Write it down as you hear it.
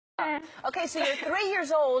Okay, so you're 3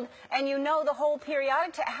 years old and you know the whole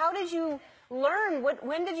periodic table. How did you learn?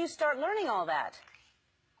 When did you start learning all that?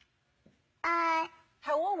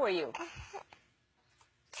 How old were you?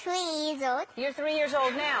 3 years old. You're 3 years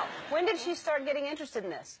old now. When did she start getting interested in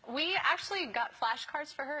this? We actually got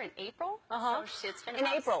flashcards for her in April. So it's been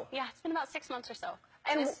April? Yeah, it's been about 6 months or so.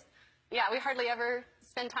 And yeah, we hardly ever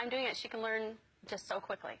spend time doing it. She can learn just so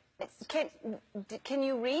quickly. Can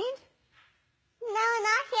you read? No,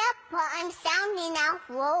 not yet, but I'm sounding out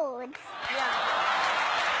words. Yeah.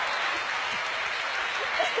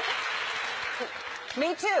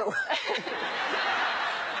 Me too.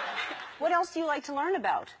 What else do you like to learn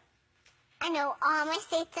about? I know all my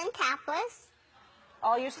states and capitals.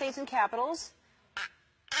 All your states and capitals?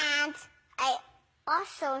 And I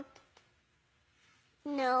also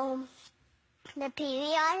know the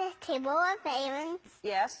periodic table of elements.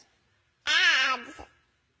 Yes. And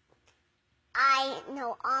I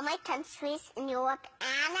know all my countries in Europe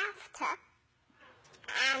and Africa.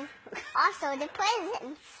 And also the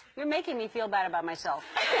presidents. You're making me feel bad about myself.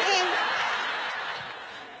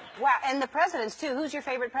 Wow, and the presidents too. Who's your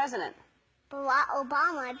favorite president? Barack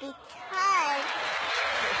Obama, because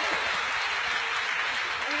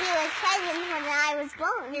he was president when I was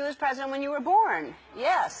born. He was president when you were born.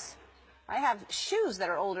 Yes. I have shoes that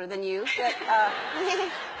are older than you. But,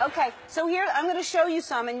 okay, so here I'm going to show you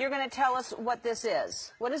some, and you're going to tell us what this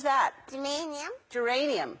is. What is that? Germanium.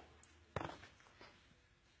 Geranium.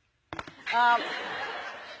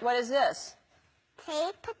 What is this?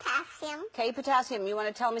 K potassium. K potassium. You want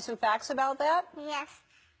to tell me some facts about that? Yes.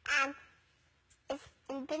 And it's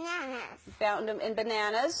in bananas. You found them in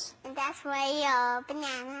bananas. And that's why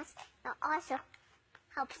bananas also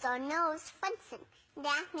helps our nose function.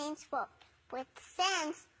 That means what? Which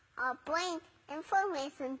sends our brain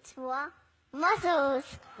information to our muscles.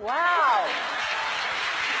 Wow.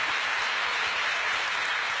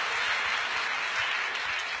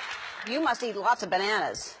 You must eat lots of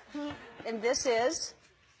bananas. And this is?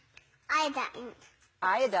 Iodine.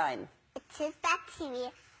 Iodine. It kills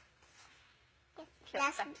bacteria.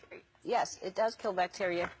 Yes, it does kill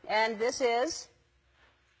bacteria. And this is?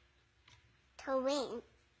 Taurine.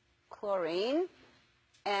 Chlorine.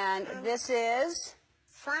 And this is?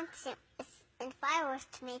 Strontium. It's in fireworks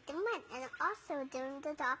to make them red, and also during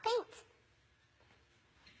the dark paint.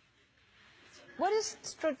 What is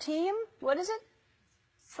strontium? What is it?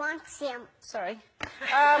 Strontium. Sorry.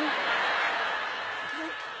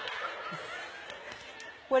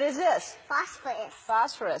 What is this? Phosphorus.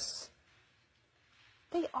 Phosphorus.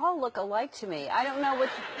 They all look alike to me. I don't know what...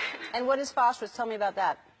 And what is phosphorus? Tell me about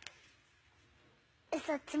that. It's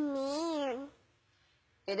a chameleon.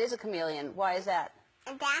 It is a chameleon. Why is that?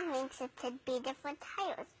 And that means it could be different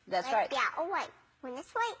colors. That's like right. Black or white. When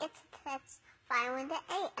it's white, it catches fire with the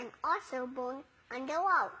A and also burn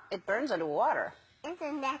underwater. It burns underwater.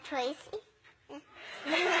 Isn't that crazy?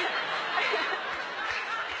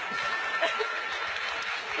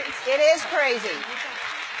 It is crazy.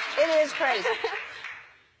 It is crazy.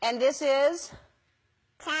 And this is?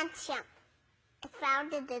 Tantium. It's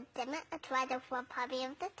found in the Democratic Republic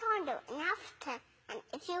of the Congo in Africa. And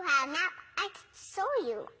if you had a map, I could show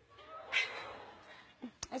you.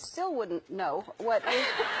 I still wouldn't know what...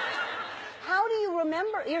 How do you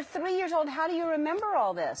remember? You're 3 years old. How do you remember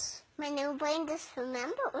all this? My new brain just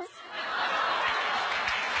remembers.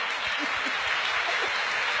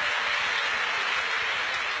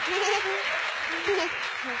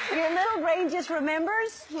 Your little brain just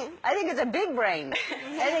remembers? I think it's a big brain.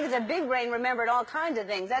 I think it's a big brain remembered all kinds of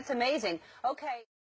things. That's amazing. Okay.